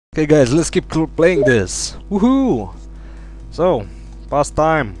Okay guys, let's keep playing this. Woohoo! So, past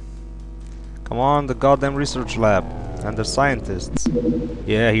time. Come on, the goddamn research lab. And the scientists.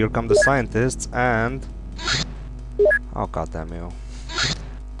 Yeah, here come the scientists and... Oh goddamn you.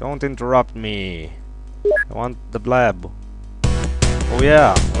 Don't interrupt me. I want the blab. Oh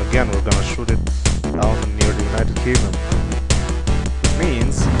yeah, again we're gonna shoot it down near the United Kingdom. Which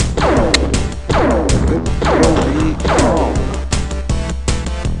means...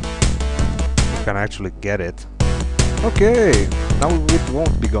 can actually get it. Okay, now it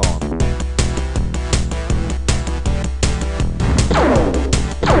won't be gone.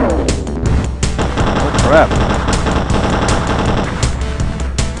 Oh crap!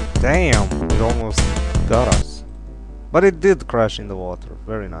 Damn, it almost got us. But it did crash in the water.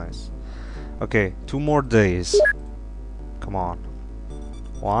 Very nice. Okay, 2 more days. Come on.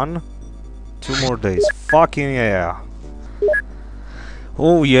 1, 2 more days. Fucking yeah!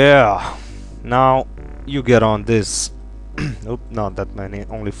 Oh yeah! Now you get on this. Nope, not that many.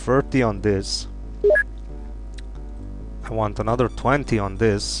 Only 30 on this. I want another 20 on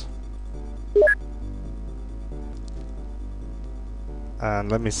this.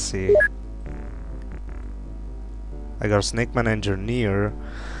 And let me see. I got a Snakeman Engineer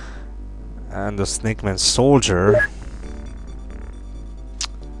and a Snakeman Soldier.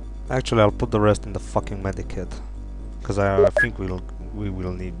 Actually, I'll put the rest in the fucking medikit, because I think we will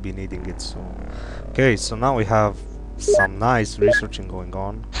be needing it soon. Okay, so now we have some nice researching going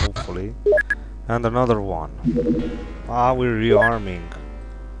on, hopefully. And another one. Ah, we're rearming.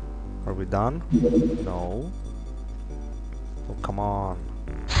 Are we done? No. Oh, come on.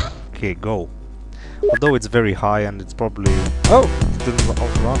 Okay, go. Although it's very high and it's probably... Oh! It didn't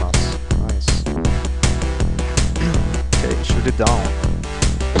outrun us. Nice. Okay, shoot it down.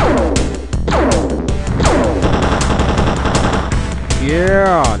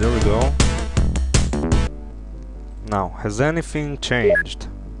 Yeah, there we go. Now, has anything changed?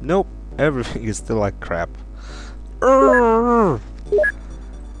 Nope, everything is still like crap.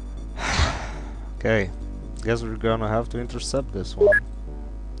 Okay, guess we're gonna have to intercept this one.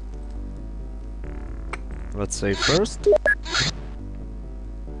 Let's say first.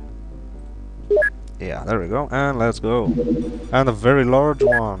 Yeah, there we go, and let's go. And a very large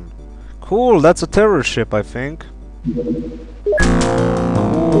one. Cool, that's a terror ship, I think.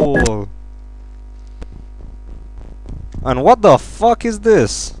 Cool. And what the fuck is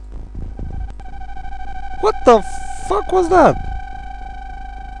this? What the fuck was that?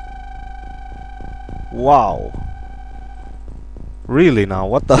 Wow. Really now,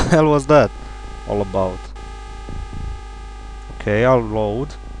 what the hell was that all about? Okay, I'll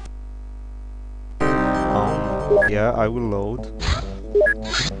load. Yeah, I will load.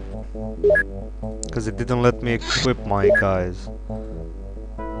 Because it didn't let me equip my guys.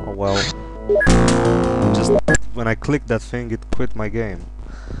 Oh well. Just when I clicked that thing, it quit my game.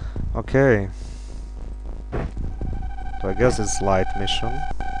 Okay. So I guess it's light mission.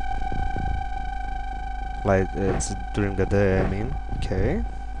 Like it's during the day, I mean. Okay.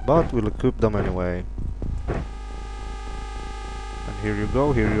 But we'll equip them anyway. And here you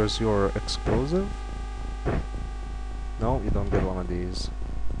go. Here's your explosive. No, you don't get one of these.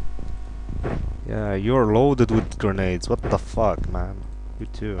 Yeah, you're loaded with grenades. What the fuck, man? You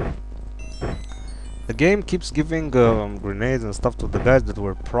too. The game keeps giving grenades and stuff to the guys that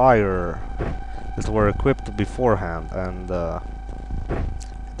were that were equipped beforehand, and I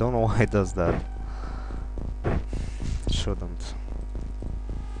don't know why it does that. It shouldn't.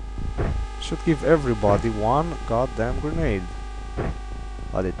 Should give everybody one goddamn grenade,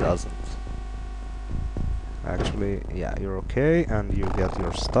 but it doesn't. Actually, yeah, you're okay, and you get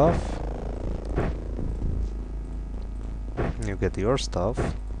your stuff. You get your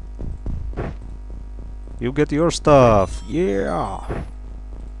stuff. You get your stuff! Yeah!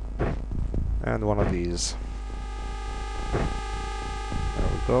 And one of these. There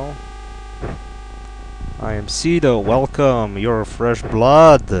we go. I am Cedo, welcome! You're fresh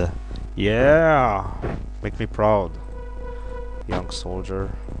blood! Yeah! Make me proud, young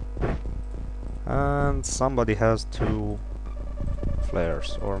soldier. And somebody has 2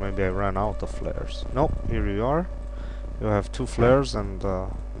 flares, or maybe I ran out of flares. Nope, here you are. You have 2 flares and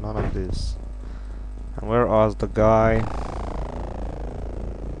none of this. And where was the guy?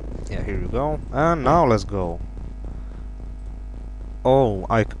 Yeah, here you go. And now let's go. Oh,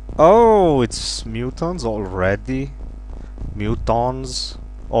 oh, it's mutants already. Mutons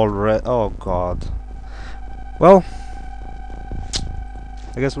already. Oh god. Well,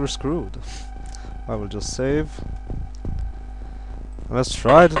 I guess we're screwed. I will just save. Let's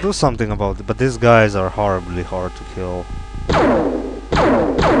try to do something about it, but these guys are horribly hard to kill.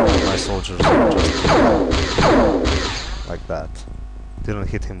 soldiers are just like that. Didn't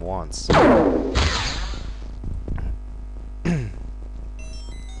hit him once.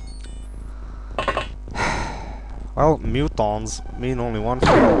 Well, mutons mean only one thing.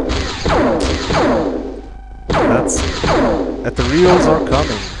 That's at the reals are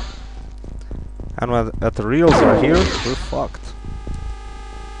coming. And when at the reals are here, we're fucked.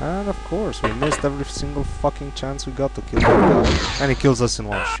 And of course, we missed every single fucking chance we got to kill that guy. And he kills us in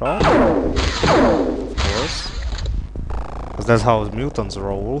one shot. Of course. Because that's how mutants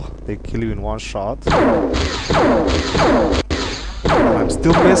roll. They kill you in one shot. I'm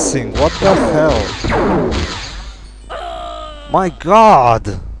still missing. What the hell? My god!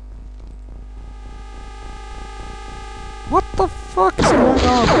 What the fuck is going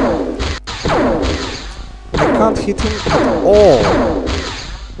on? I can't hit him at all.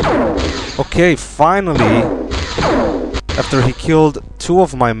 Okay, finally, after he killed 2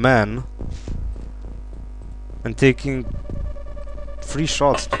 of my men and taking 3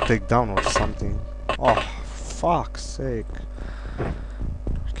 shots to take down or something. Oh, fuck's sake.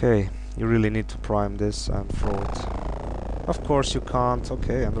 Okay, you really need to prime this and throw it. Of course you can't.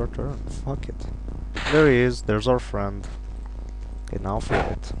 Okay, end our turn. Fuck it. There he is. There's our friend. Okay, now throw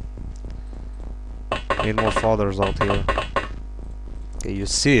it. Need more fathers out here. Okay, you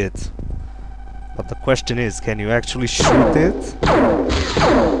see it. But the question is, can you actually shoot it?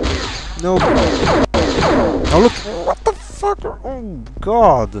 No. Oh look, what the fuck? Oh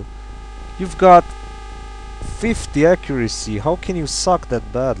god. You've got 50 accuracy. How can you suck that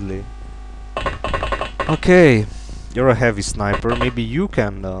badly? Okay. You're a heavy sniper. Maybe you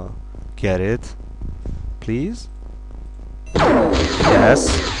can get it. Please?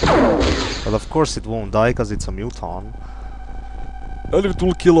 Yes. But of course it won't die because it's a muton. And it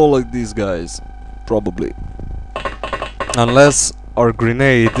will kill all of these guys. Probably. Unless our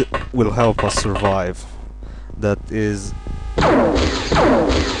grenade will help us survive. That is...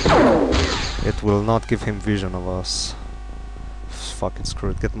 It will not give him vision of us. Fuck it, screw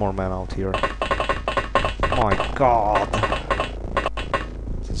it. Get more men out here. My god.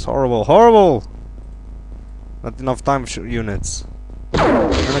 It's horrible, horrible! Not enough time units.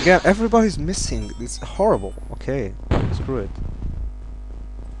 And again, everybody's missing. It's horrible. Okay, screw it.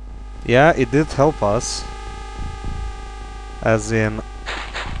 Yeah, it did help us. As in...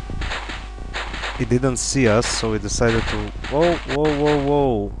 It didn't see us, so it decided to... Whoa, whoa, whoa,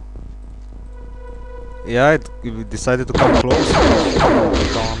 whoa. Yeah, it decided to come close.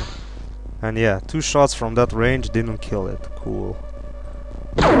 And yeah, 2 shots from that range didn't kill it. Cool.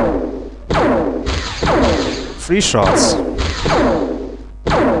 3 shots.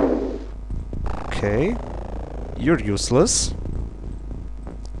 Okay. You're useless.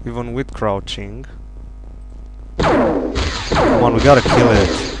 Even with crouching. Come on, we gotta kill it.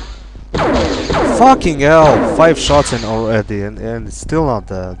 Fucking hell! 5 shots in already and it's still not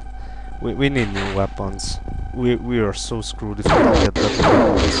dead. We need new weapons. We are so screwed if we don't get better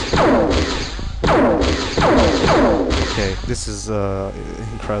weapons. Okay, this is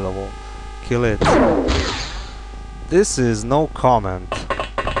incredible. Kill it. This is no comment.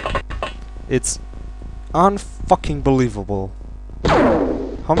 It's unfucking believable.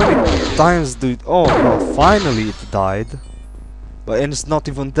 How many times do it... Oh god, finally it died. And it's not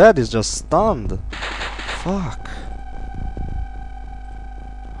even dead, it's just stunned. Fuck.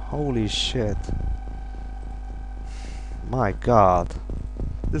 Holy shit. My god.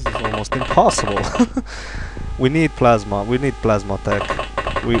 This is almost impossible. We need plasma. We need plasma tech.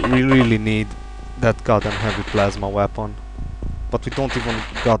 We really need that goddamn heavy plasma weapon. But we don't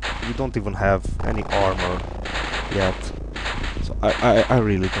even have any armor yet. So I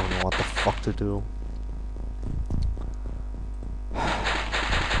really don't know what the fuck to do.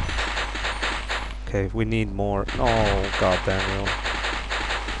 Okay, we need more. Oh god damn you.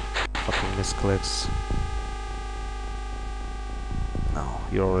 Fucking misclicks. No,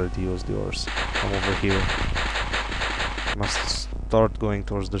 you already used yours. Come over here. Must start going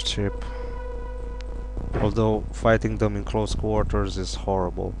towards the ship. Although fighting them in close quarters is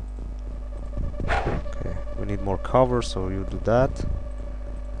horrible. Okay, we need more cover, so you do that.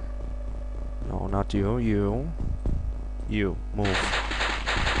 No, not you. You, move.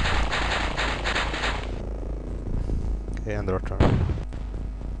 Okay, end our turn.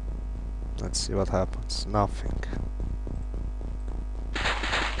 Let's see what happens. Nothing.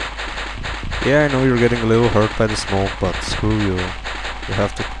 Yeah, I know you're getting a little hurt by the smoke, but screw you. You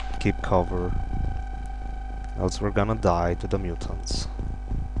have to keep cover. Else we're gonna die to the mutants.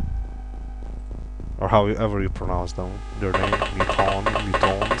 Or however you pronounce them. Their name,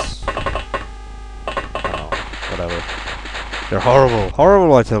 mutons. I don't know, whatever. They're horrible,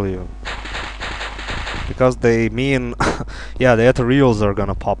 horrible, I tell you. Because they mean, yeah, the ethereals are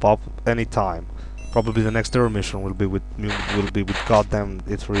gonna pop up anytime. Probably the next terror mission will be with goddamn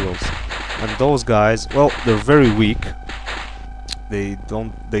ethereals. And those guys, well, they're very weak. They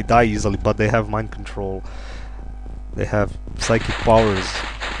die easily, but they have mind control. They have psychic powers,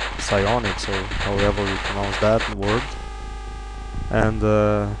 psionics, or however you pronounce that word. And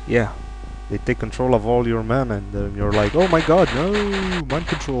yeah, they take control of all your men, and you're like, oh my god, no, mind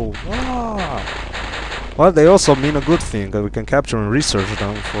control. Ah! Well, they also mean a good thing, that we can capture and research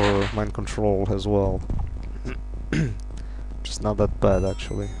them for mind control as well. Just not that bad,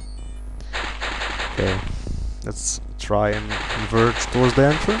 actually. Okay, let's try and converge towards the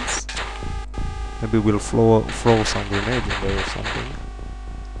entrance. Maybe we'll throw some grenade in there or something.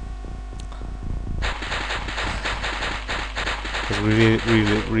 Because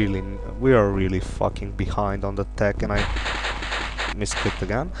we are really fucking behind on the tech, and I misclicked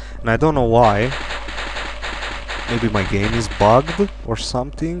again. And I don't know why. Maybe my game is bugged or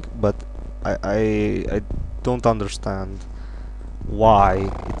something, but I don't understand why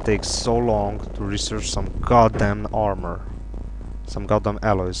it takes so long to research some goddamn armor. Some goddamn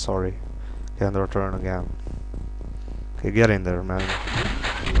alloys, sorry. Can return again. Okay, get in there, man.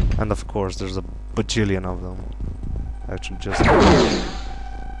 And of course, there's a bajillion of them. Actually, just...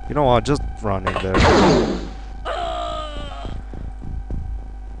 You know what, just run in there.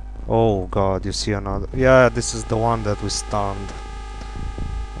 Oh god, you see another... Yeah, this is the one that we stunned.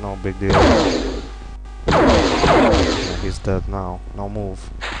 No big deal. Yeah, he's dead now. No move.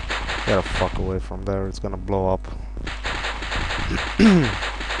 Get the fuck away from there, it's gonna blow up.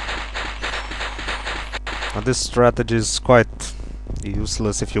 Now this strategy is quite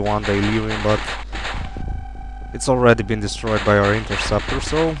useless if you want the Illyrium, but it's already been destroyed by our interceptor,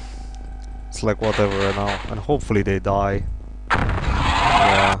 so it's like whatever now. And hopefully they die.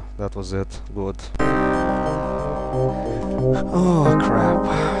 Yeah, that was it. Good. Oh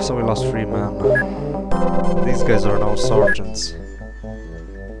crap. So we lost 3 men. These guys are now sergeants,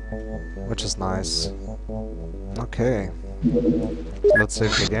 which is nice. Okay. So let's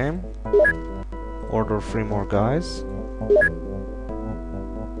save the game. Order 3 more guys.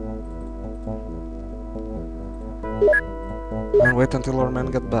 And wait until our men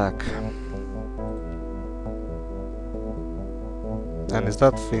get back. And is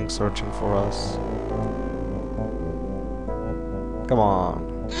that thing searching for us? Come on.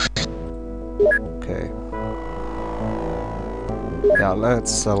 Okay. Yeah,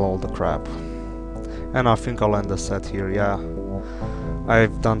 let's sell all the crap. And I think I'll end the set here, yeah.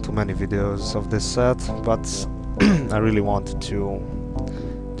 I've done too many videos of this set, but I really wanted to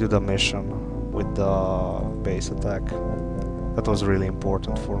do the mission with the base attack. That was really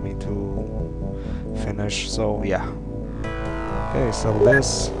important for me to finish, so yeah. Okay, sell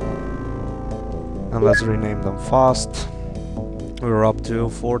this. And let's rename them fast. We're up to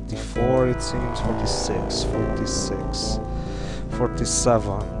 44, it seems. 46, 46,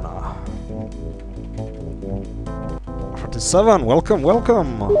 47. 47, welcome,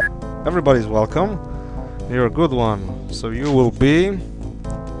 welcome! Everybody's welcome. You're a good one. So you will be...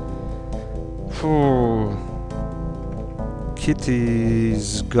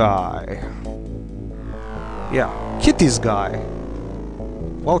 Kitty's guy. Yeah, Kitty's guy.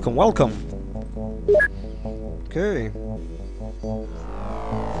 Welcome, welcome. Okay.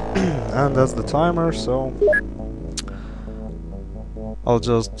 And that's the timer, so I'll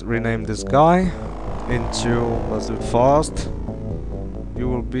just rename this guy into, let's do it fast. You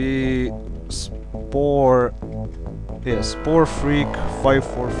will be Spore Freak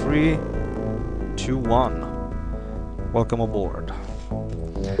 54321. Welcome aboard.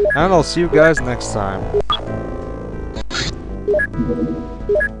 And I'll see you guys next time.